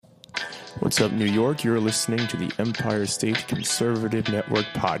What's up, New York? You're listening to the Empire State Conservative Network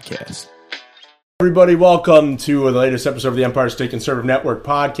podcast. Everybody, welcome to the latest episode of the Empire State Conservative Network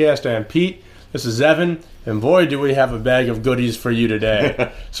podcast. I'm Pete. This is Evan. And boy, do we have a bag of goodies for you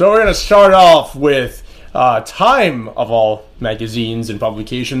today. So we're going to start off with Time, of all magazines and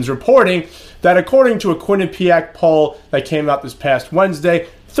publications, reporting that according to a Quinnipiac poll that came out this past Wednesday,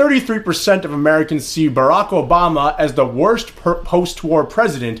 33% of Americans see Barack Obama as the worst post-war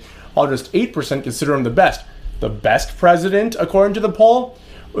president, while just 8% consider him the best. The best president, according to the poll?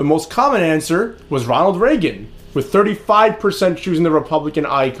 The most common answer was Ronald Reagan, with 35% choosing the Republican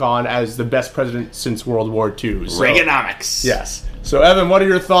icon as the best president since World War II. So, Reaganomics. Yes. So, Evan, what are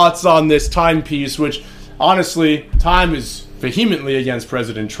your thoughts on this timepiece, which, honestly, Time is vehemently against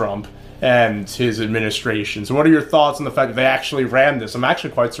President Trump and his administration. So what are your thoughts on the fact that they actually ran this? I'm actually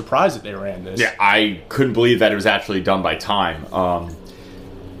quite surprised that they ran this. Yeah, I couldn't believe that it was actually done by Time.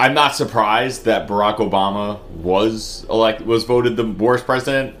 I'm not surprised that Barack Obama was voted the worst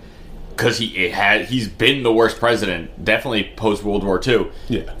president, because he's been the worst president, definitely post World War II.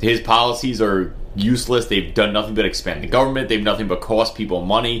 Yeah. His policies are useless. They've done nothing but expand the government. They've nothing but cost people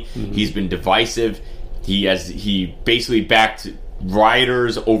money. Mm-hmm. He's been divisive. He basically backed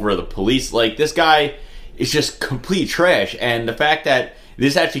rioters over the police. Like, this guy is just complete trash. And the fact that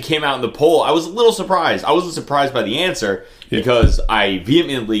this actually came out in the poll, I was a little surprised. I wasn't surprised by the answer, because I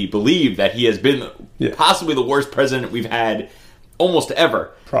vehemently believe that he has been possibly the worst president we've had almost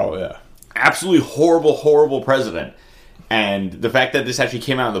ever. Probably, yeah. Absolutely horrible, horrible president. And the fact that this actually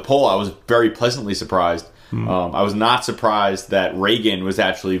came out in the poll, I was very pleasantly surprised. Mm-hmm. I was not surprised that Reagan was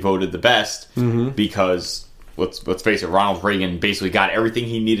actually voted the best, because let's face it, Ronald Reagan basically got everything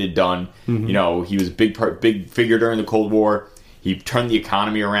he needed done. Mm-hmm. You know, he was a big figure during the Cold War. He turned the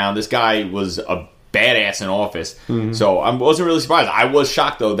economy around. This guy was a badass in office. Mm-hmm. So I wasn't really surprised. I was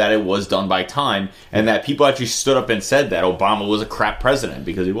shocked, though, that it was done by Time, and that people actually stood up and said that Obama was a crap president,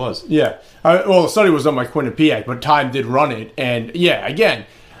 because he was. Yeah. Well, the study was done by Quinnipiac, but Time did run it. And, yeah, again,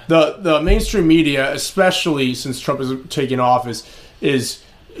 the mainstream media, especially since Trump has taken office, is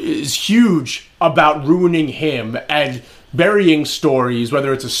huge about ruining him and burying stories,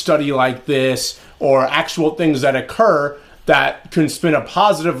 whether it's a study like this or actual things that occur that can spin a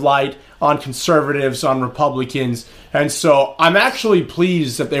positive light on conservatives, on Republicans. And so I'm actually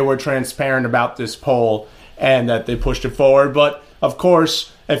pleased that they were transparent about this poll and that they pushed it forward. But, of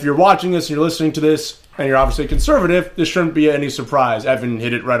course, if you're watching this and you're listening to this and you're obviously conservative, this shouldn't be any surprise. Evan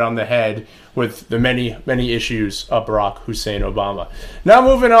hit it right on the head with the many, many issues of Barack Hussein Obama. Now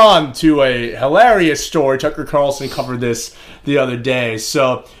moving on to a hilarious story. Tucker Carlson covered this the other day.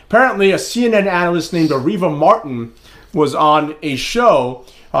 So apparently a CNN analyst named Areva Martin was on a show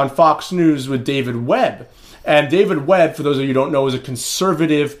on Fox News with David Webb. And David Webb, for those of you who don't know, is a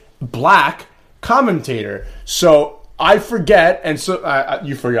conservative black commentator. So I forget, and so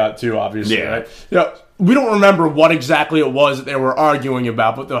you forgot too, obviously, right? You know, we don't remember what exactly it was that they were arguing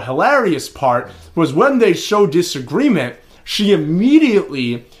about, but the hilarious part was when they show disagreement, she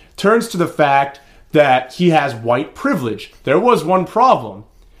immediately turns to the fact that he has white privilege. There was one problem.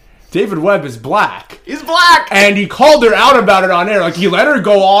 David Webb is black. He's black! And he called her out about it on air. Like, he let her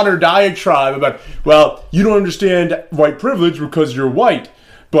go on her diatribe about, well, you don't understand white privilege because you're white.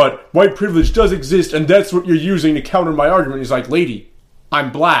 But white privilege does exist, and that's what you're using to counter my argument. He's like, lady,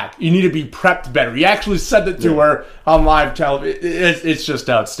 I'm black. You need to be prepped better. He actually said that to her on live television. It's just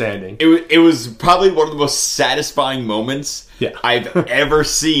outstanding. It was probably one of the most satisfying moments I've ever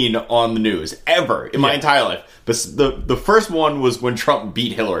seen on the news, ever, in my entire life. But the first one was when Trump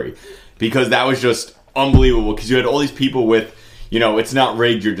beat Hillary, because that was just unbelievable, because you had all these people with, you know, it's not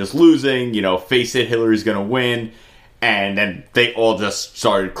rigged, you're just losing, you know, face it, Hillary's going to win. And then they all just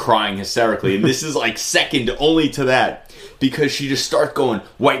started crying hysterically. And this is like second only to that, because she just starts going,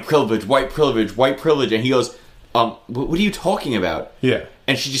 white privilege, white privilege, white privilege. And he goes, what are you talking about? Yeah.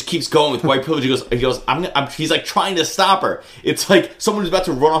 And she just keeps going with white privilege. He goes, he's like trying to stop her. It's like someone's about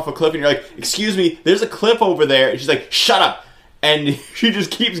to run off a cliff and you're like, excuse me, there's a cliff over there. And she's like, shut up. And she just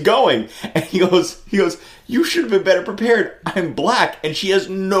keeps going. And he goes, you should have been better prepared. I'm black. And she has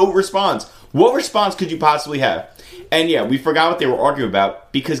no response. What response could you possibly have? And yeah, we forgot what they were arguing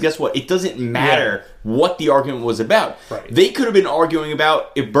about, because guess what? It doesn't matter what the argument was about. Right. They could have been arguing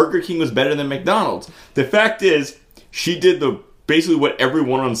about if Burger King was better than McDonald's. The fact is, she did basically what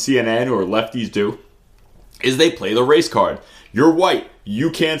everyone on CNN or lefties do, is they play the race card. You're white.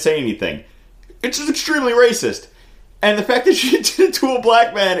 You can't say anything. It's just extremely racist. And the fact that she did it to a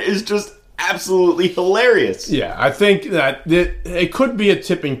black man is just absolutely hilarious. Yeah, I think that it could be a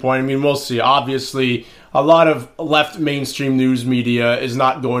tipping point. I mean, we'll see. Obviously, a lot of left mainstream news media is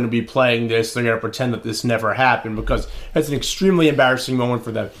not going to be playing this. They're going to pretend that this never happened because it's an extremely embarrassing moment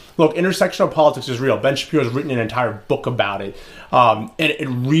for them. Look, intersectional politics is real. Ben Shapiro has written an entire book about it. And it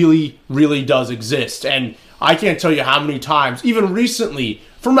really, really does exist. And I can't tell you how many times, even recently,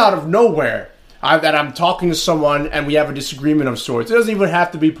 from out of nowhere, that I'm talking to someone and we have a disagreement of sorts. It doesn't even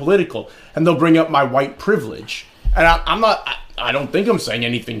have to be political. And they'll bring up my white privilege. And I don't think I'm saying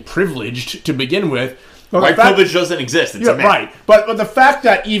anything privileged to begin with. But white privilege doesn't exist. It's a myth. Right. But the fact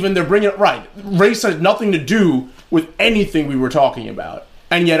that even they're bringing it, right, race has nothing to do with anything we were talking about.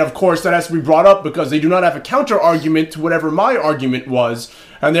 And yet, of course, that has to be brought up because they do not have a counter-argument to whatever my argument was.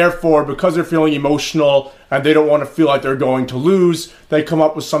 And therefore, because they're feeling emotional and they don't want to feel like they're going to lose, they come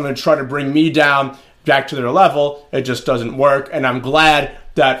up with something to try to bring me down back to their level. It just doesn't work. And I'm glad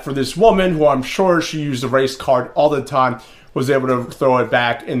that for this woman, who I'm sure she used the race card all the time, was able to throw it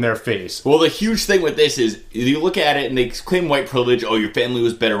back in their face. Well, the huge thing with this is you look at it and they claim white privilege. Oh, your family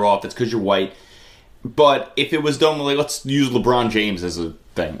was better off. It's because you're white. But if it was done, like, let's use LeBron James as a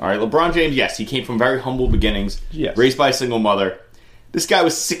thing. All right, LeBron James, yes, he came from very humble beginnings, yes, raised by a single mother. This guy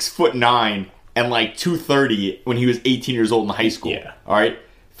was 6'9" and like 230 when he was 18 years old in high school. Yeah. All right,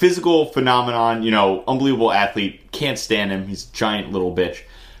 physical phenomenon, unbelievable athlete. Can't stand him. He's a giant little bitch.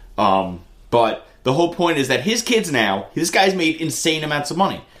 But the whole point is that his kids now, this guy's made insane amounts of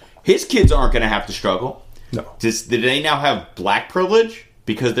money. His kids aren't going to have to struggle. No. Do they now have black privilege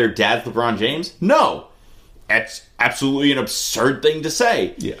because their dad's LeBron James? No. That's absolutely an absurd thing to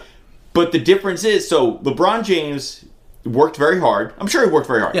say. Yeah. But the difference is, so LeBron James worked very hard. I'm sure he worked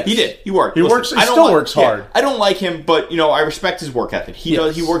very hard. Yes. He did. He worked. He still works hard. I don't like him, but I respect his work ethic. He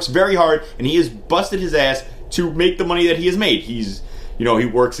does. He works very hard, and he has busted his ass to make the money that he has made. He's, he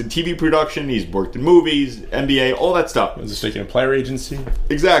works in TV production. He's worked in movies, NBA, all that stuff. Was this taking a player agency?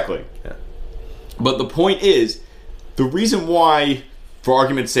 Exactly. Yeah. But the point is, the reason why, for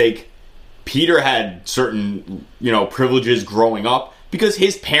argument's sake, Peter had certain, privileges growing up, because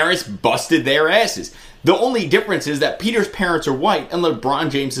his parents busted their asses. The only difference is that Peter's parents are white and LeBron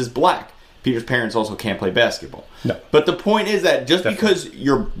James is black. Peter's parents also can't play basketball. No. But the point is that just because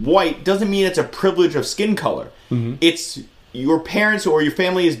you're white doesn't mean it's a privilege of skin color. Mm-hmm. It's your parents or your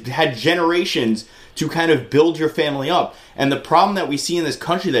family has had generations to kind of build your family up. And the problem that we see in this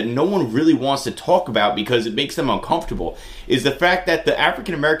country that no one really wants to talk about because it makes them uncomfortable is the fact that the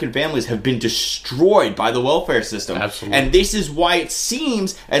African American families have been destroyed by the welfare system. Absolutely. And this is why it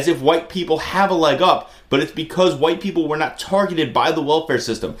seems as if white people have a leg up, but it's because white people were not targeted by the welfare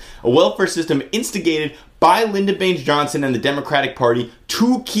system. A welfare system instigated by Lyndon Baines Johnson and the Democratic Party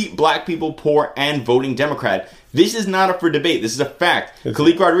to keep black people poor and voting Democrat. This is not up for debate. This is a fact.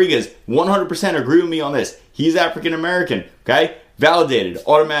 Khalid Rodriguez, 100% agree with me on this. He's African American, okay? Validated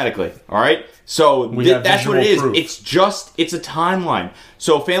automatically, all right? So that's what it is. Proof. It's a timeline.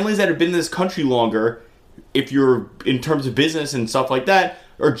 So families that have been in this country longer, if you're in terms of business and stuff like that,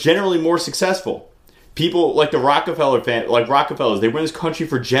 are generally more successful. People like the Rockefellers, they were in this country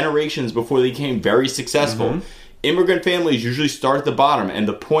for generations before they became very successful. Mm-hmm. Immigrant families usually start at the bottom, and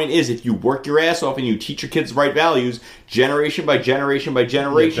the point is, if you work your ass off and you teach your kids the right values, generation by generation by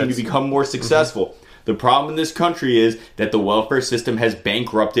generation, you become more successful. Mm-hmm. The problem in this country is that the welfare system has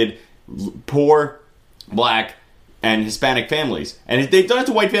bankrupted poor, black, and Hispanic families. And they've done it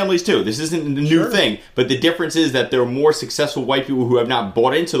to white families too. This isn't a new thing. But the difference is that there are more successful white people who have not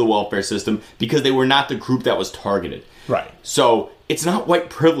bought into the welfare system because they were not the group that was targeted. Right. So it's not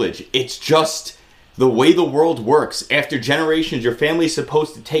white privilege. It's just the way the world works. After generations, your family is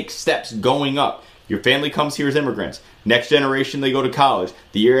supposed to take steps going up. Your family comes here as immigrants. Next generation, they go to college.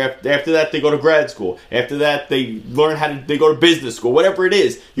 The year after that, they go to grad school. After that, they learn they go to business school. Whatever it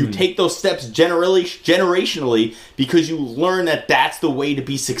is, you take those steps generationally because you learn that that's the way to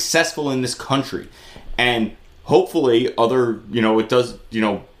be successful in this country. And hopefully,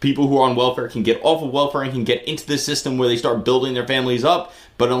 people who are on welfare can get off of welfare and can get into the system where they start building their families up.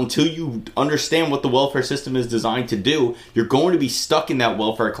 But until you understand what the welfare system is designed to do, you're going to be stuck in that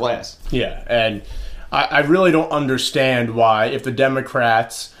welfare class. Yeah, and I really don't understand why, if the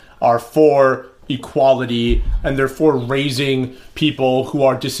Democrats are for equality and they're for raising people who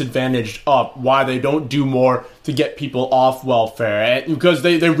are disadvantaged up, why they don't do more to get people off welfare. Because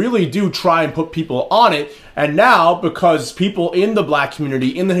they really do try and put people on it. And now, because people in the black community,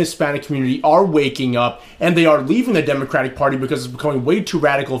 in the Hispanic community are waking up and they are leaving the Democratic Party because it's becoming way too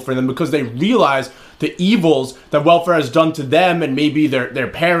radical for them, because they realize the evils that welfare has done to them and maybe their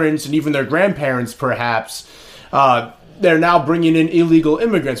parents and even their grandparents perhaps, they're now bringing in illegal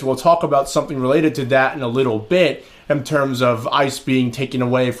immigrants. We'll talk about something related to that in a little bit. in terms of ICE being taken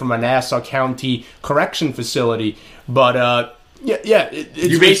away from a Nassau County correction facility. But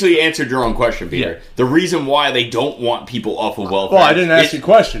you basically answered your own question, Peter. Yeah. The reason why they don't want people off of welfare. Well, I didn't ask you a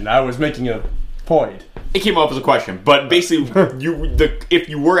question. I was making a point. It came up as a question, but basically, if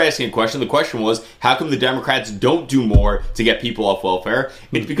you were asking a question, the question was, how come the Democrats don't do more to get people off welfare?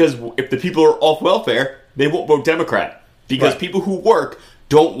 It's because if the people are off welfare, they won't vote Democrat. Because people who work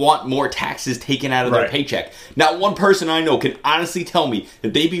don't want more taxes taken out of their paycheck. Not one person I know can honestly tell me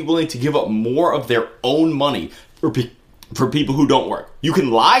that they'd be willing to give up more of their own money for people who don't work. You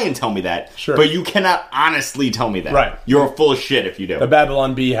can lie and tell me that, but you cannot honestly tell me that. Right. You're full of shit if you do. The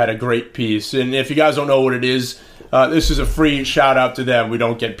Babylon Bee had a great piece, and if you guys don't know what it is, this is a free shout-out to them. We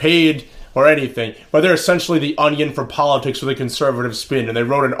don't get paid or anything, but they're essentially the Onion for politics with a conservative spin, and they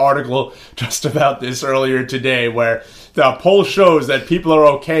wrote an article just about this earlier today where the poll shows that people are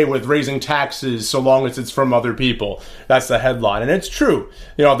okay with raising taxes so long as it's from other people. That's the headline, and it's true.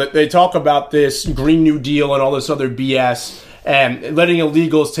 You know, they talk about this Green New Deal and all this other BS and letting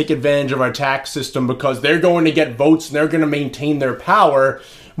illegals take advantage of our tax system because they're going to get votes and they're going to maintain their power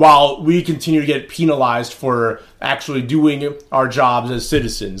while we continue to get penalized for actually doing our jobs as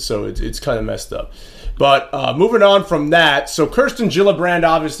citizens. So it's kind of messed up. But moving on from that, so Kirsten Gillibrand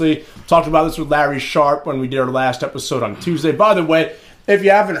obviously talked about this with Larry Sharp when we did our last episode on Tuesday. By the way, if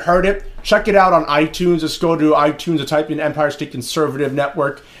you haven't heard it, check it out on iTunes. Just go to iTunes and type in Empire State Conservative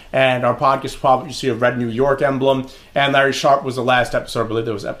Network, and our podcast probably see a red New York emblem. And Larry Sharp was the last episode. I believe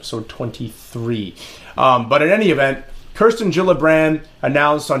that was episode 23. But in any event, Kirsten Gillibrand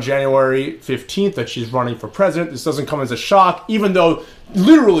announced on January 15th that she's running for president. This doesn't come as a shock, even though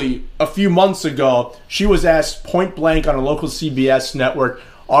literally a few months ago, she was asked point blank on a local CBS network,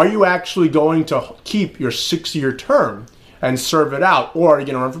 are you actually going to keep your 6-year term and serve it out, or are you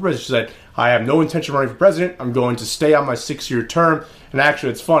going to run for president? She said, I have no intention of running for president. I'm going to stay on my 6-year term. And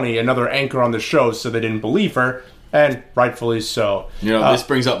actually, it's funny, another anchor on the show said they didn't believe her, and rightfully so. You know, this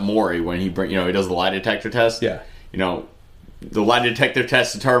brings up Maury when he does the lie detector test. Yeah. You know, the lie detector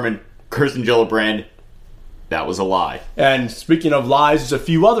test determined Kirsten Gillibrand, that was a lie. And speaking of lies, there's a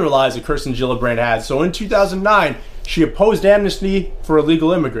few other lies that Kirsten Gillibrand had. So in 2009, she opposed amnesty for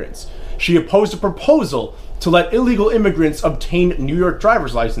illegal immigrants. She opposed a proposal to let illegal immigrants obtain New York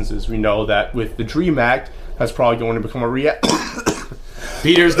driver's licenses. We know that with the DREAM Act, that's probably going to become a reality.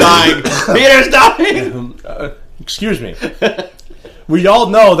 Peter's dying! Peter's dying! Excuse me. We all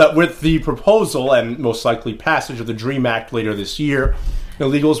know that with the proposal and most likely passage of the DREAM Act later this year,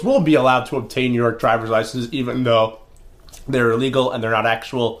 illegals will be allowed to obtain New York driver's licenses even though they're illegal and they're not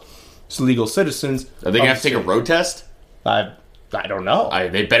actual legal citizens. Are they going to have to take a road test? I don't know.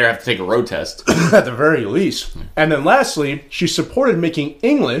 They better have to take a road test. At the very least. And then lastly, she supported making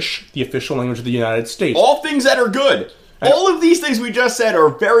English the official language of the United States. All things that are good. All of these things we just said are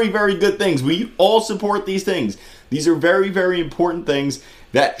very, very good things. We all support these things. These are very, very important things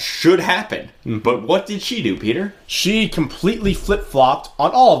that should happen. Mm-hmm. But what did she do, Peter? She completely flip-flopped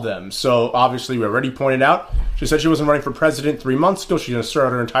on all of them. So obviously, we already pointed out, she said she wasn't running for president 3 months ago. She's going to start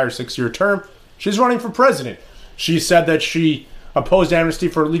out her entire 6-year term. She's running for president. She said that she opposed amnesty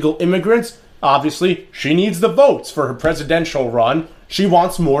for illegal immigrants. Obviously, she needs the votes for her presidential run. She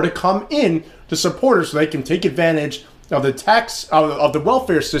wants more to come in to support her so they can take advantage of the tax of the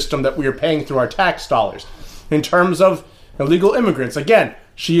welfare system that we are paying through our tax dollars. In terms of illegal immigrants, again,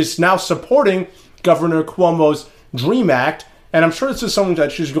 she is now supporting Governor Cuomo's DREAM Act, and I'm sure this is something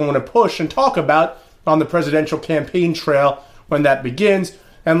that she's going to push and talk about on the presidential campaign trail when that begins.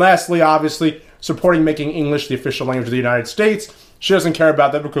 And lastly, obviously, supporting making English the official language of the United States. She doesn't care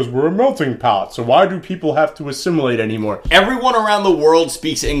about that because we're a melting pot. So why do people have to assimilate anymore? Everyone around the world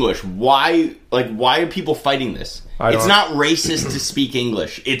speaks English. Why are people fighting this? It's not racist to speak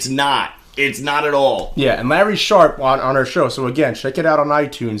English. It's not. It's not at all. Yeah, and Larry Sharp on our show. So again, check it out on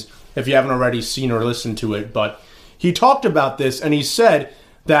iTunes if you haven't already seen or listened to it. But he talked about this, and he said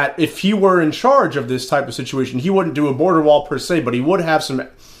that if he were in charge of this type of situation, he wouldn't do a border wall per se, but he would have some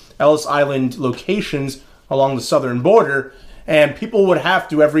Ellis Island locations along the southern border, and people would have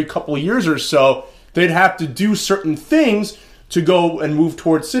to, every couple of years or so, they'd have to do certain things to go and move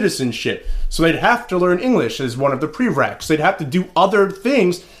towards citizenship. So they'd have to learn English as one of the prereqs. They'd have to do other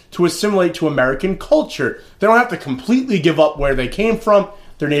things to assimilate to American culture. They don't have to completely give up where they came from,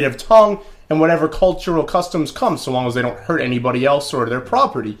 their native tongue, and whatever cultural customs come, so long as they don't hurt anybody else or their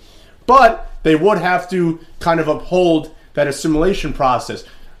property. But they would have to kind of uphold that assimilation process.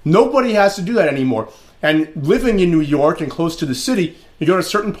 Nobody has to do that anymore. And living in New York and close to the city, you go to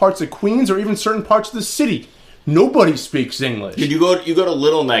certain parts of Queens or even certain parts of the city, nobody speaks English. Dude, you go to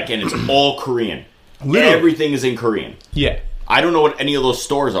Little Neck and it's all Korean. Literally. Everything is in Korean. Yeah. I don't know what any of those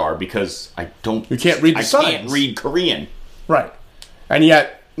stores are because I don't. You can't read the signs. I can't read Korean. Right. And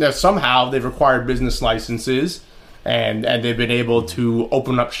yet, somehow they've acquired business licenses and they've been able to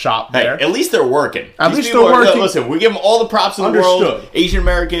open up shop there. Hey, at least they're working. At least they're working. Listen, we give them all the props in the world. Asian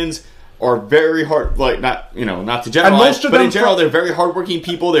Americans are very hard, not to generalize, but in general, they're very hardworking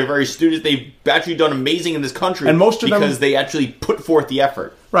people. They're very studious. They've actually done amazing in this country, and most of because they actually put forth the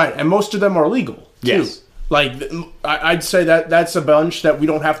effort. Right, and most of them are legal too. Yes. Like, I'd say that's a bunch that we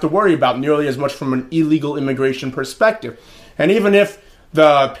don't have to worry about nearly as much from an illegal immigration perspective. And even if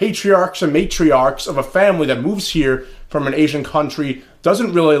the patriarchs and matriarchs of a family that moves here from an Asian country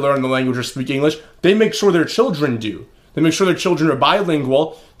doesn't really learn the language or speak English, they make sure their children do. They make sure their children are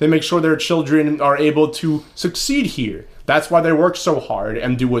bilingual. They make sure their children are able to succeed here. That's why they work so hard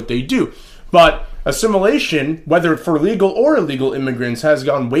and do what they do. But assimilation, whether for legal or illegal immigrants, has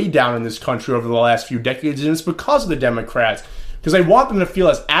gone way down in this country over the last few decades, and it's because of the Democrats. Because they want them to feel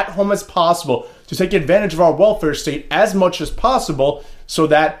as at home as possible, to take advantage of our welfare state as much as possible, so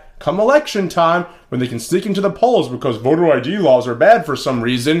that come election time, when they can sneak into the polls because voter ID laws are bad for some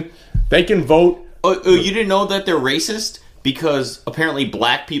reason, they can vote. Oh, you didn't know that they're racist? Because apparently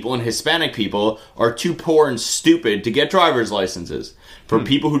black people and Hispanic people are too poor and stupid to get driver's licenses. For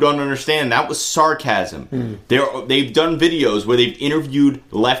people who don't understand, that was sarcasm. They've done videos where they've interviewed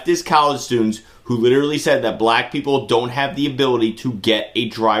leftist college students who literally said that black people don't have the ability to get a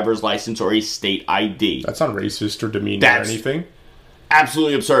driver's license or a state ID. That's not racist or demeaning or anything.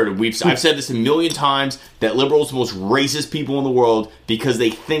 Absolutely absurd. I've said this a million times, that liberals are the most racist people in the world because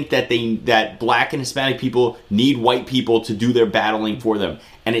they think that black and Hispanic people need white people to do their battling for them,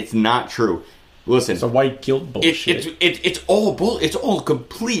 and it's not true. Listen, it's a white guilt bullshit. It's all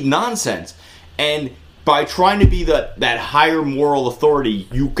complete nonsense, and by trying to be that higher moral authority,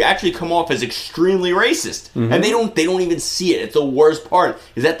 you actually come off as extremely racist. And they don't even see it. It's the worst part,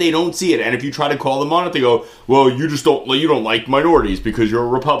 is that they don't see it. And if you try to call them on it, they go, "Well, you don't like minorities because you're a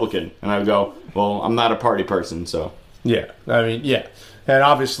Republican." And I go, "Well, I'm not a party person, so." Yeah, I mean, yeah. And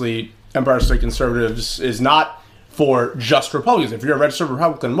obviously, Empire State Conservatives is not for just Republicans. If you're a registered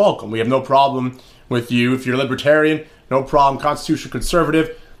Republican, welcome. We have no problem with you. If you're libertarian, no problem. Constitutional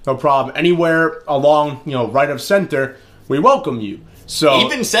conservative, no problem. Anywhere along, right of center, we welcome you. So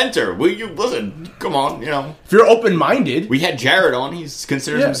even center, listen? Come on, If you're open-minded, we had Jared on. He's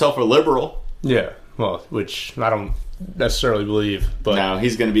considers himself a liberal. Yeah, well, which I don't necessarily believe, but no,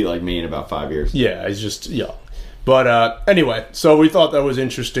 he's going to be like me in about 5 years. Yeah, he's just young. But anyway, so we thought that was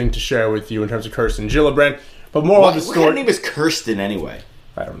interesting to share with you in terms of Kirsten Gillibrand. But more on the story. Her name is Kirsten anyway.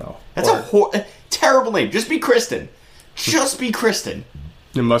 I don't know. That's a terrible name. Just be Kristen. Just be Kristen.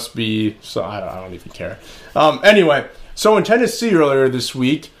 It must be. So I don't even care. Anyway, so in Tennessee earlier this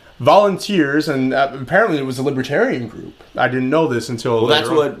week, volunteers, and apparently it was a libertarian group. I didn't know this until later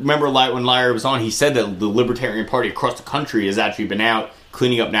on. Remember when Lyra was on, he said that the Libertarian Party across the country has actually been out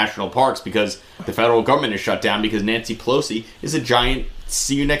cleaning up national parks because the federal government is shut down because Nancy Pelosi is a giant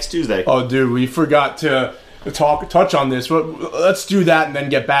see you next Tuesday. Oh, dude, we forgot to touch on this. Let's do that and then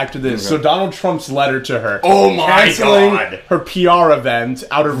get back to this. Okay. So Donald Trump's letter to her. Oh my God. Her PR event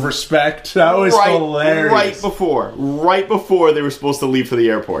out of respect. That was hilarious. Right before they were supposed to leave for the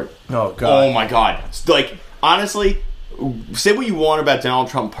airport. Oh God. Oh my God. Like, honestly, say what you want about Donald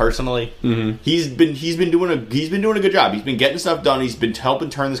Trump personally. Mm-hmm. He's been doing a good job. He's been getting stuff done. He's been helping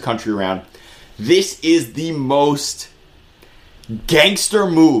turn this country around. This is the most gangster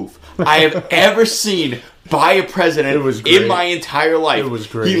move I have ever seen by a president in my entire life. It was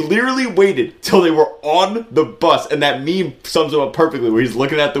great. He literally waited till they were on the bus, and that meme sums it up perfectly, where he's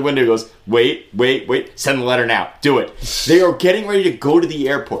looking out the window and goes, wait, send the letter now. Do it. They are getting ready to go to the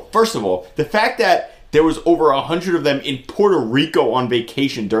airport. First of all, the fact that there was over 100 of them in Puerto Rico on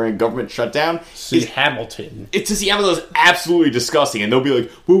vacation during a government shutdown. Hamilton. To see Hamilton is absolutely disgusting. And they'll be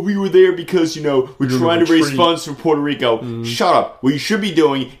like, well, we were there because, we're trying to raise funds for Puerto Rico. Mm. Shut up. What you should be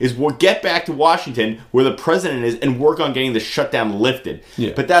doing is get back to Washington, where the president is, and work on getting the shutdown lifted.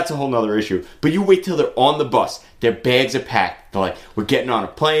 Yeah. But that's a whole nother issue. But you wait till they're on the bus. Their bags are packed. They're like, we're getting on a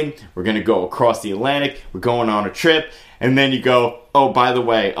plane. We're going to go across the Atlantic. We're going on a trip. And then you go, oh, by the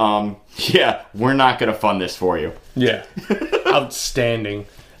way, yeah, we're not going to fund this for you. Yeah. Outstanding.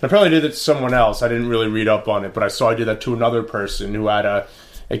 I probably did it to someone else. I didn't really read up on it, but I saw I did that to another person who had a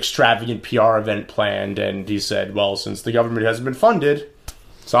extravagant PR event planned, and he said, well, since the government hasn't been funded,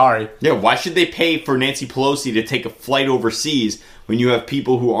 sorry. Yeah, why should they pay for Nancy Pelosi to take a flight overseas when you have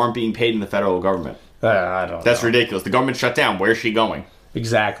people who aren't being paid in the federal government? I don't know. That's ridiculous. The government shut down. Where's she going?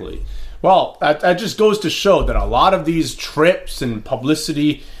 Exactly. Well, that just goes to show that a lot of these trips and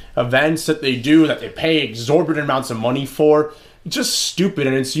publicity events that they do that they pay exorbitant amounts of money for. It's just stupid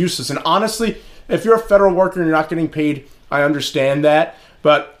and it's useless. And honestly, if you're a federal worker and you're not getting paid, I understand that.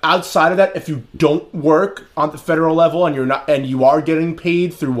 But outside of that, if you don't work on the federal level and you are getting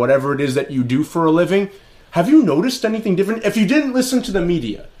paid through whatever it is that you do for a living, have you noticed anything different? If you didn't listen to the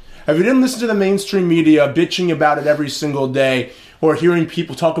media, if you didn't listen to the mainstream media bitching about it every single day, or hearing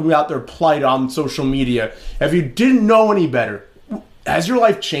people talk about their plight on social media, if you didn't know any better, has your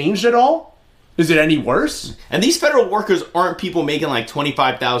life changed at all? Is it any worse? And these federal workers aren't people making like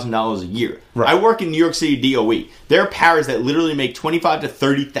 $25,000 a year. Right. I work in New York City DOE. There are paras that literally make $25,000 to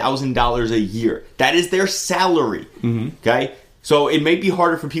 $30,000 a year. That is their salary. Okay? So it may be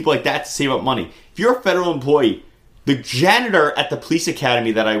harder for people like that to save up money. If you're a federal employee, the janitor at the police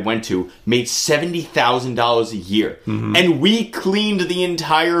academy that I went to made $70,000 a year. And we cleaned the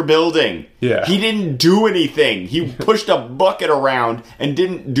entire building. Yeah. He didn't do anything. He pushed a bucket around and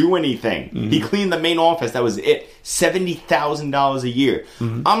didn't do anything. He cleaned the main office. That was it. $70,000 a year.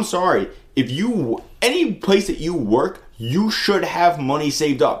 I'm sorry. If any place that you work, you should have money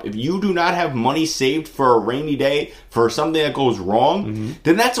saved up. If you do not have money saved for a rainy day, for something that goes wrong,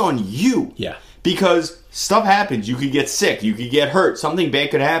 then that's on you. Yeah. Because stuff happens. You could get sick. You could get hurt. Something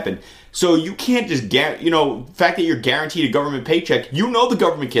bad could happen. So you can't just the fact that you're guaranteed a government paycheck, the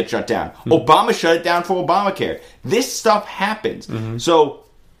government can't shut down. Obama shut it down for Obamacare. This stuff happens. So,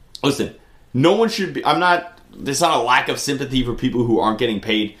 listen, no one should be, there's not a lack of sympathy for people who aren't getting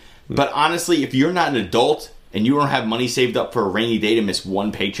paid. But honestly, if you're not an adult and you don't have money saved up for a rainy day to miss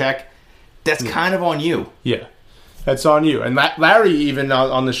one paycheck, that's kind of on you. Yeah. That's on you. And Larry, even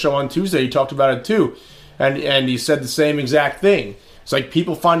on the show on Tuesday, he talked about it too. And he said the same exact thing. It's like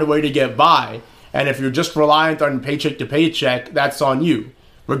people find a way to get by. And if you're just reliant on paycheck to paycheck, that's on you.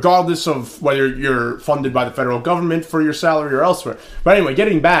 Regardless of whether you're funded by the federal government for your salary or elsewhere. But anyway,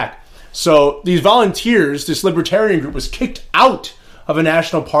 getting back. So these volunteers, this libertarian group was kicked out of a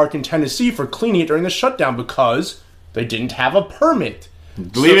national park in Tennessee for cleaning it during the shutdown because they didn't have a permit.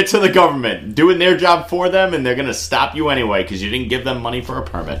 Leave it to the government. Doing their job for them, and they're going to stop you anyway because you didn't give them money for a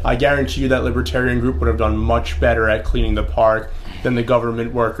permit. I guarantee you that libertarian group would have done much better at cleaning the park than the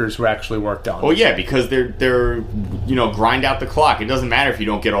government workers who actually worked on it. Well, yeah, because they're grind out the clock. It doesn't matter if you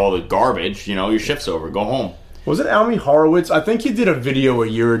don't get all the garbage. Your shift's over. Go home. Was it Almy Horowitz? I think he did a video a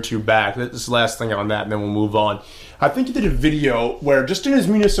year or two back. This last thing on that, and then we'll move on. I think he did a video where just in his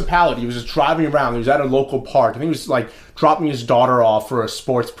municipality, he was just driving around. He was at a local park. I think he was like dropping his daughter off for a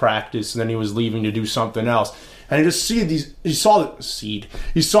sports practice, and then he was leaving to do something else. And he just he saw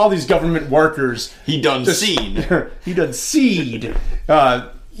these government workers. He done seed. He done seed.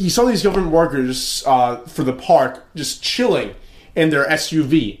 He saw these government workers for the park just chilling in their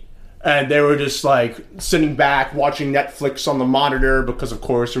SUV. And they were just like sitting back watching Netflix on the monitor because, of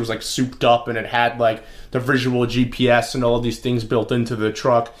course, it was like souped up and it had like the visual GPS and all of these things built into the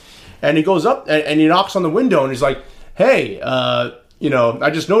truck. And he goes up and he knocks on the window and he's like, "Hey, I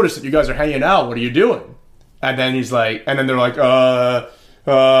just noticed that you guys are hanging out. What are you doing?" And then he's like, and then they're like,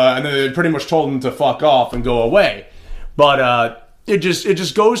 and then they pretty much told him to fuck off and go away. But it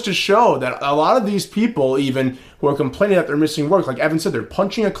just goes to show that a lot of these people, even who are complaining that they're missing work, like Evan said, they're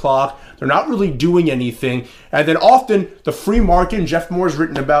punching a clock, they're not really doing anything, and then often the free market, and Jeff Moore's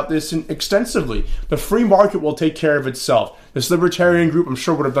written about this extensively, the free market will take care of itself. This libertarian group, I'm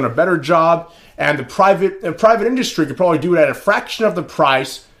sure, would have done a better job, and the private industry could probably do it at a fraction of the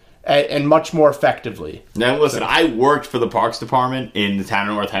price and much more effectively. Now, listen, I worked for the Parks Department in the town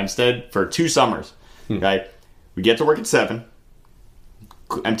of North Hempstead for 2 summers. Okay, we get to work at 7.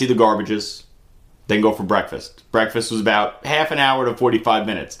 Empty the garbages, then go for breakfast. Breakfast was about half an hour to 45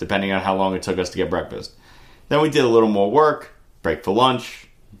 minutes, depending on how long it took us to get breakfast. Then we did a little more work, break for lunch,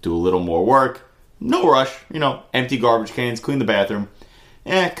 do a little more work. No rush, empty garbage cans, clean the bathroom.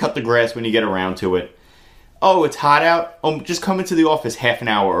 Cut the grass when you get around to it. Oh, it's hot out? Oh, just come into the office half an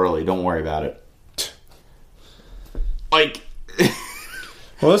hour early. Don't worry about it. Like...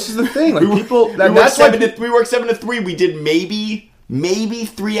 Well, this is the thing. Like, we work 7 to 3. We did maybe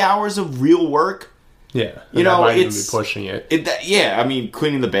 3 hours of real work. Yeah, might even be pushing it.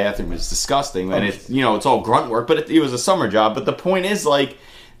 Cleaning the bathroom is disgusting, and it's all grunt work. But it was a summer job. But the point is, like,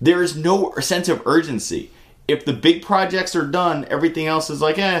 there is no sense of urgency. If the big projects are done, everything else is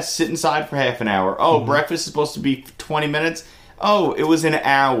like, sit inside for half an hour. Oh, breakfast is supposed to be 20 minutes. Oh, it was an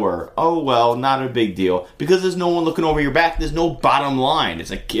hour. Oh, well, not a big deal. Because there's no one looking over your back. There's no bottom line.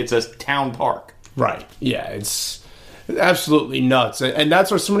 It's a town park. Right. Yeah, it's absolutely nuts. And that's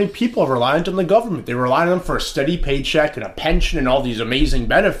why so many people are reliant on the government. They rely on them for a steady paycheck and a pension and all these amazing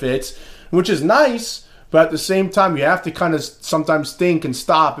benefits, which is nice. But at the same time, you have to kind of sometimes think and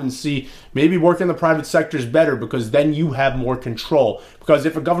stop and see maybe working in the private sector is better because then you have more control. Because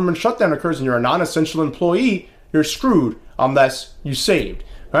if a government shutdown occurs and you're a non-essential employee, you're screwed unless you saved.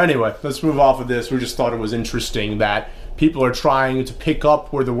 Anyway, let's move off of this. We just thought it was interesting that people are trying to pick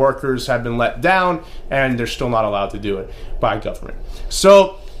up where the workers have been let down and they're still not allowed to do it by government.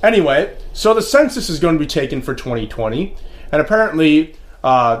 So anyway, so the census is going to be taken for 2020. And apparently,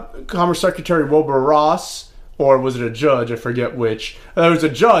 Commerce Secretary Wilbur Ross, or was it a judge? I forget which. There was a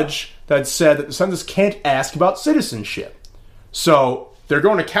judge that said that the census can't ask about citizenship. So they're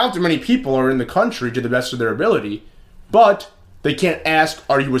going to count how many people are in the country to the best of their ability, but they can't ask,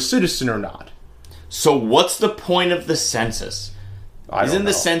 are you a citizen or not? So what's the point of the census? Isn't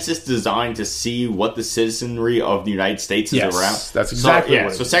the census designed to see what the citizenry of the United States is around? Yes, that's exactly what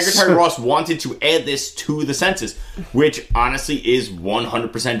it is. So Secretary Ross wanted to add this to the census, which honestly is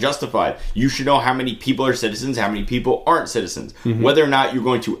 100% justified. You should know how many people are citizens, how many people aren't citizens. Mm-hmm. Whether or not you're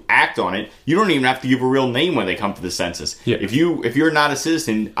going to act on it, you don't even have to give a real name when they come to the census. Yeah. If you're not a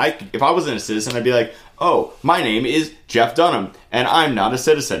citizen, if I wasn't a citizen, I'd be like, oh, my name is Jeff Dunham, and I'm not a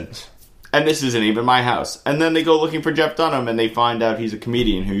citizen. And this isn't even my house. And then they go looking for Jeff Dunham, and they find out he's a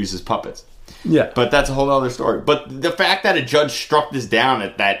comedian who uses puppets. Yeah. But that's a whole other story. But the fact that a judge struck this down,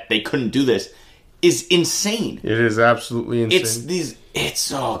 that they couldn't do this, is insane. It is absolutely insane.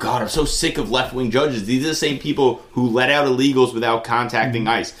 Oh God, I'm so sick of left-wing judges. These are the same people who let out illegals without contacting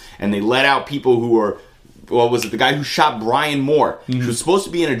ICE. And they let out people who are... Well, was it the guy who shot Brian Moore? Mm-hmm. He was supposed to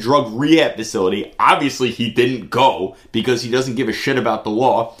be in a drug rehab facility. Obviously, he didn't go because he doesn't give a shit about the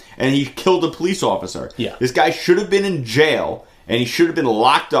law. And he killed a police officer. Yeah. This guy should have been in jail, and he should have been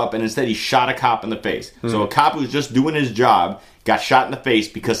locked up, and instead he shot a cop in the face. Mm-hmm. So a cop who was just doing his job got shot in the face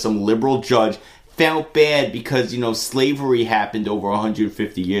because some liberal judge felt bad because, slavery happened over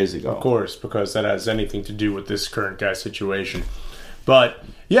 150 years ago. Of course, because that has anything to do with this current guy's situation. But,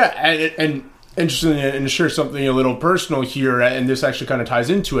 yeah, and interestingly, and to share something a little personal here, and this actually kind of ties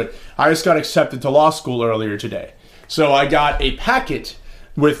into it, I just got accepted to law school earlier today. So I got a packet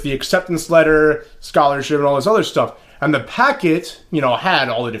with the acceptance letter, scholarship, and all this other stuff. And the packet, had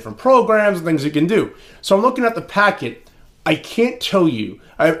all the different programs and things you can do. So I'm looking at the packet. I can't tell you,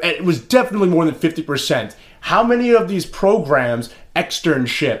 it was definitely more than 50%, how many of these programs,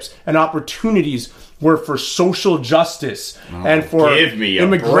 externships, and opportunities were for social justice and for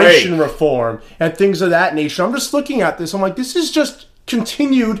immigration reform and things of that nature. I'm just looking at this. I'm like, this is just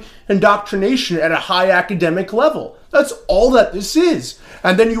continued indoctrination at a high academic level. That's all that this is.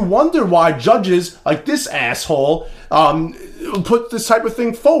 And then you wonder why judges like this asshole put this type of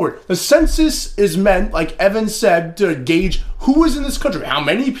thing forward. The census is meant, like Evan said, to gauge who is in this country, how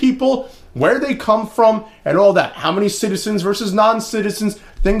many people, where they come from, and all that. How many citizens versus non-citizens,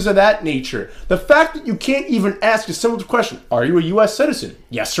 things of that nature. The fact that you can't even ask a simple question, are you a U.S. citizen?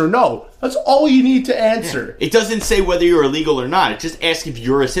 Yes or no. That's all you need to answer. Yeah. It doesn't say whether you're illegal or not. It just asks if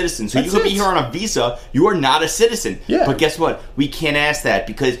you're a citizen. So you could be here on a visa. You are not a citizen. Yeah. But guess what? We can't ask that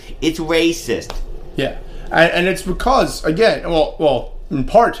because it's racist. Yeah. And it's because, again, well, in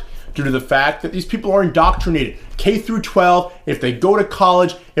part due to the fact that these people are indoctrinated. K through 12, if they go to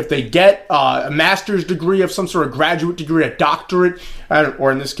college, if they get a master's degree of some sort of graduate degree, a doctorate,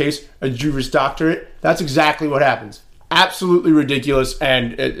 or in this case, a Juris Doctorate, that's exactly what happens. Absolutely ridiculous,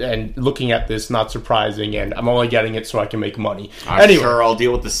 and looking at this, not surprising, and I'm only getting it so I can make money. I'm sure I'll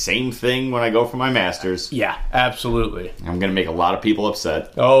deal with the same thing when I go for my master's. Yeah, absolutely. I'm going to make a lot of people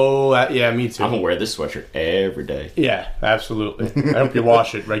upset. Oh, yeah, me too. I'm going to wear this sweatshirt every day. Yeah, absolutely. I hope you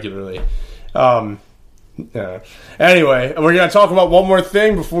wash it regularly. Anyway, we're going to talk about one more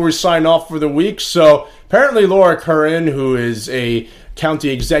thing before we sign off for the week. So, apparently Laura Curran, who is a county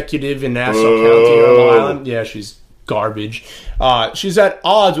executive in Nassau County, Rhode Island, yeah, she's garbage. She's at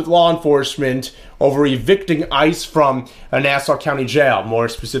odds with law enforcement over evicting ICE from a Nassau County jail, more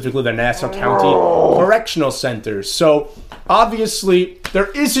specifically the Nassau County Correctional Center. So, obviously,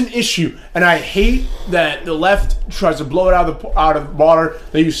 there is an issue, and I hate that the left tries to blow it out of the water.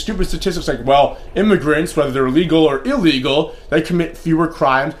 They use stupid statistics like, well, immigrants, whether they're legal or illegal, they commit fewer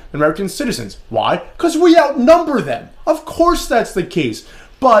crimes than American citizens. Why? Because we outnumber them. Of course that's the case.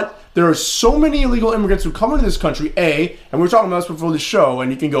 But there are so many illegal immigrants who come into this country, and we were talking about this before the show,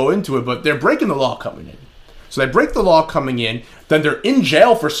 and you can go into it, but they're breaking the law coming in. So they break the law coming in, then they're in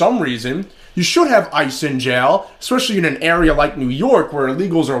jail for some reason. You should have ICE in jail, especially in an area like New York where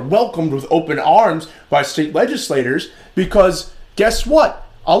illegals are welcomed with open arms by state legislators, because guess what?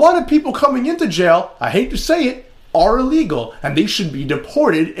 A lot of people coming into jail, I hate to say it, are illegal, and they should be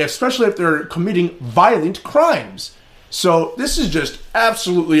deported, especially if they're committing violent crimes. So this is just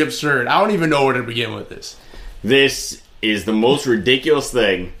absolutely absurd. I don't even know where to begin with this. This is the most ridiculous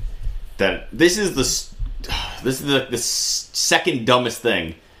thing. This is the second dumbest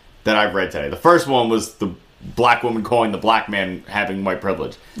thing that I've read today. The first one was the black woman calling the black man having white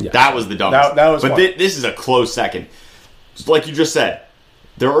privilege. Yes. That was the dumbest. That was but this is a close second. Like you just said,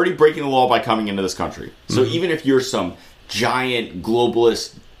 they're already breaking the law by coming into this country. So even if you're some giant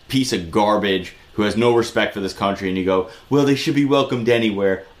globalist piece of garbage who has no respect for this country and you go, well, they should be welcomed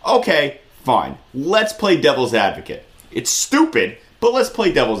anywhere. Okay, fine. Let's play devil's advocate. It's stupid, but let's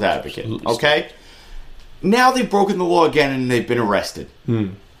play devil's advocate. Okay? Now they've broken the law again and they've been arrested.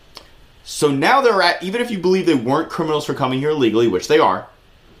 So now even if you believe they weren't criminals for coming here illegally, which they are,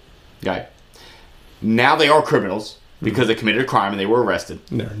 okay, now they are criminals because they committed a crime and they were arrested.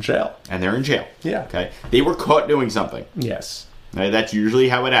 And they're in jail. Yeah. Okay. They were caught doing something. Yes. Right? That's usually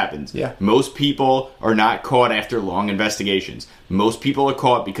how it happens. Yeah. Most people are not caught after long investigations. Most people are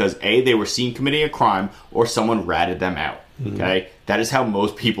caught because A, they were seen committing a crime or someone ratted them out. Okay? That is how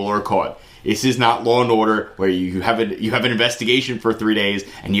most people are caught. This is not Law and Order where you have an investigation for 3 days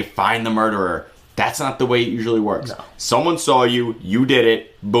and you find the murderer. That's not the way it usually works. No. Someone saw you did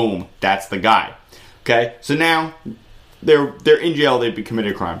it, boom, that's the guy. Okay? So now they're in jail, they've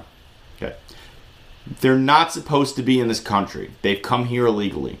committed a crime. Okay. They're not supposed to be in this country. They've come here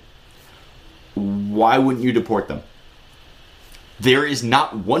illegally. Why wouldn't you deport them? There is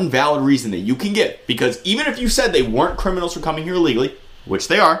not one valid reason that you can give, because even if you said they weren't criminals for coming here illegally, which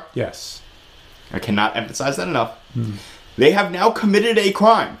they are. Yes. I cannot emphasize that enough. They have now committed a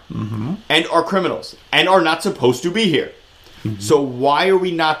crime and are criminals and are not supposed to be here. So why are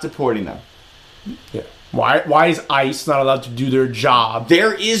we not deporting them? Yeah. Why is ICE not allowed to do their job?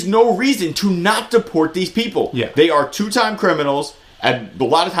 There is no reason to not deport these people. Yeah. They are two-time criminals, and a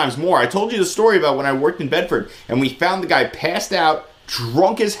lot of times more. I told you the story about when I worked in Bedford, and we found the guy passed out,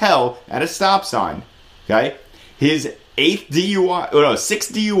 drunk as hell, at a stop sign. Okay? His sixth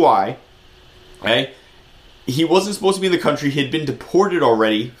DUI. Okay? He wasn't supposed to be in the country. He had been deported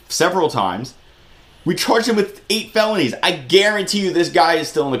already several times. We charged him with 8 felonies. I guarantee you this guy is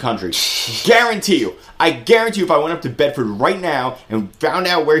still in the country. Guarantee you. I guarantee you if I went up to Bedford right now and found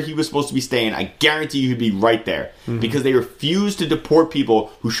out where he was supposed to be staying, I guarantee you he'd be right there. Because they refuse to deport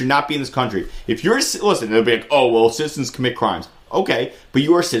people who should not be in this country. If you're listen, they'll be like, oh, well, citizens commit crimes. Okay, but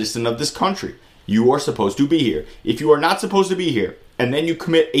you are a citizen of this country. You are supposed to be here. If you are not supposed to be here, and then you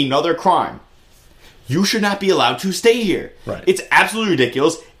commit another crime, you should not be allowed to stay here. Right. It's absolutely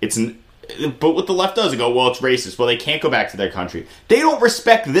ridiculous. But what the left does, they go, well, it's racist. Well, they can't go back to their country. They don't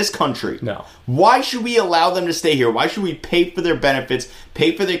respect this country. No. Why should we allow them to stay here? Why should we pay for their benefits,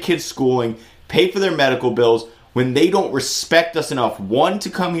 pay for their kids' schooling, pay for their medical bills, when they don't respect us enough, 1, to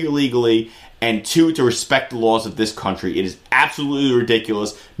come here legally, and 2, to respect the laws of this country? It is absolutely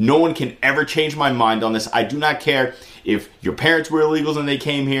ridiculous. No one can ever change my mind on this. I do not care if your parents were illegals and they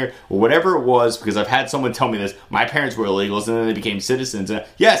came here, or whatever it was, because I've had someone tell me this. My parents were illegals and then they became citizens. And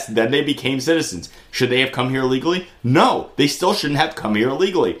yes, then they became citizens. Should they have come here illegally? No, they still shouldn't have come here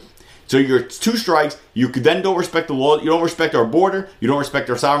illegally. So you're 2 strikes. You then don't respect the law. You don't respect our border. You don't respect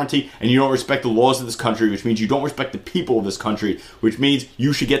our sovereignty. And you don't respect the laws of this country, which means you don't respect the people of this country, which means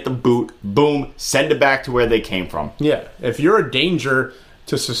you should get the boot. Boom. Send it back to where they came from. Yeah. If you're a danger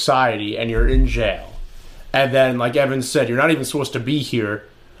to society and you're in jail, and then, like Evan said, you're not even supposed to be here,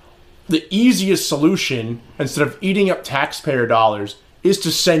 the easiest solution, instead of eating up taxpayer dollars, is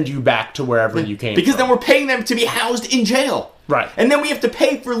to send you back to wherever you came because from. Then we're paying them to be housed in jail. Right. And then we have to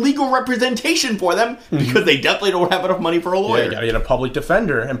pay for legal representation for them because they definitely don't have enough money for a lawyer. Yeah, you gotta get a public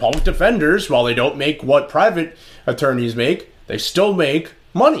defender. And public defenders, while they don't make what private attorneys make, they still make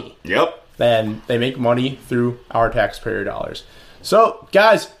money. Yep. And they make money through our taxpayer dollars. So,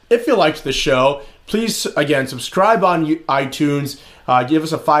 guys, if you liked the show, please, again, subscribe on iTunes. Give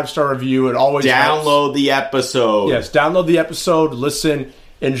us a 5-star review. It always helps. Download the episode. Yes, download the episode, listen,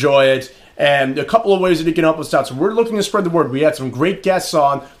 enjoy it. And a couple of ways that you can help us out. So we're looking to spread the word. We had some great guests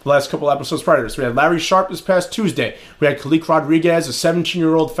on the last couple of episodes prior to this. We had Larry Sharp this past Tuesday. We had Khalik Rodriguez, a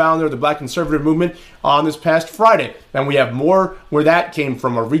 17-year-old founder of the Black Conservative Movement, on this past Friday. And we have more where that came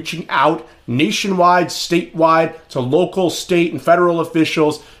from. We're reaching out nationwide, statewide, to local, state, and federal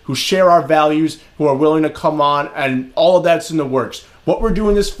officials who share our values, who are willing to come on, and all of that's in the works. What we're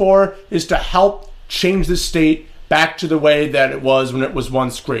doing this for is to help change the state back to the way that it was when it was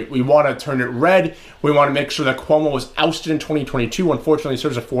once great. We want to turn it red. We want to make sure that Cuomo was ousted in 2022. Unfortunately, he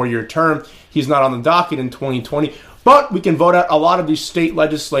serves a 4-year term. He's not on the docket in 2020. But we can vote out a lot of these state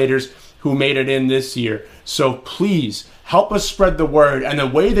legislators who made it in this year. So please, help us spread the word. And the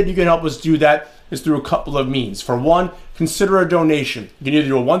way that you can help us do that, is through a couple of means. For one, consider a donation. You can either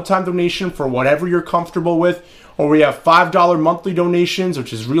do a one-time donation for whatever you're comfortable with, or we have $5 monthly donations,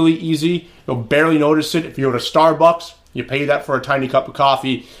 which is really easy. You'll barely notice it. If you go to Starbucks, you pay that for a tiny cup of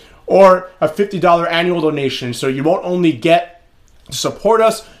coffee, or a $50 annual donation. So you won't only get to support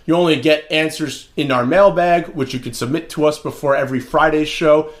us, you only get answers in our mailbag, which you can submit to us before every Friday's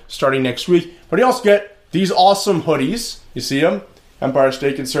show starting next week. But you also get these awesome hoodies. You see them? Empire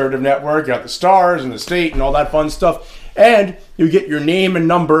State Conservative Network. You got the stars and the state and all that fun stuff. And you get your name and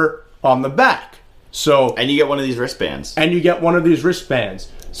number on the back. And you get one of these wristbands.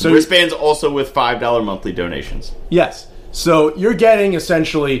 So wristbands also with $5 monthly donations. Yes. So you're getting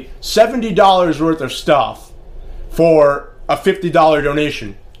essentially $70 worth of stuff for a $50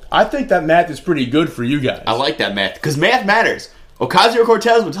 donation. I think that math is pretty good for you guys. I like that math, because math matters.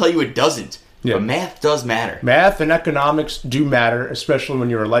 Ocasio-Cortez will tell you it doesn't. Yeah. But math does matter. Math and economics do matter, especially when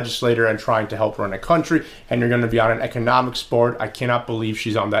you're a legislator and trying to help run a country, and you're going to be on an economics board. I cannot believe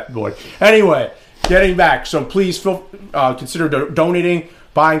she's on that board. Anyway, getting back. So please consider donating,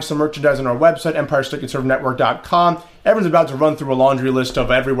 buying some merchandise on our website, EmpireStateConservativeNetwork.com. Everyone's about to run through a laundry list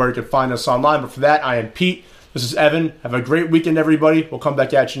of everywhere you can find us online. But for that, I am Pete. This is Evan. Have a great weekend, everybody. We'll come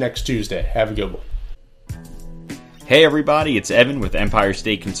back at you next Tuesday. Have a good one. Hey everybody, it's Evan with Empire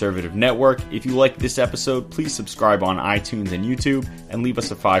State Conservative Network. If you liked this episode, please subscribe on iTunes and YouTube and leave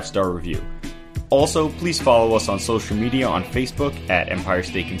us a 5-star review. Also, please follow us on social media on Facebook at Empire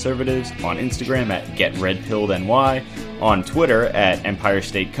State Conservatives, on Instagram at GetRedPilledNY, on Twitter at Empire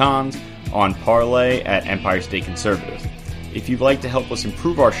State Cons, on Parlay at Empire State Conservatives. If you'd like to help us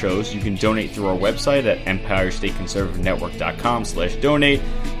improve our shows, you can donate through our website at EmpireStateConservativeNetwork.com/donate.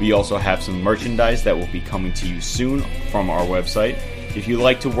 We also have some merchandise that will be coming to you soon from our website. If you'd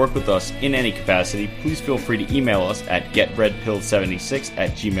like to work with us in any capacity, please feel free to email us at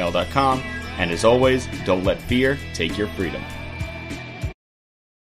getredpilled76@gmail.com. And as always, don't let fear take your freedom.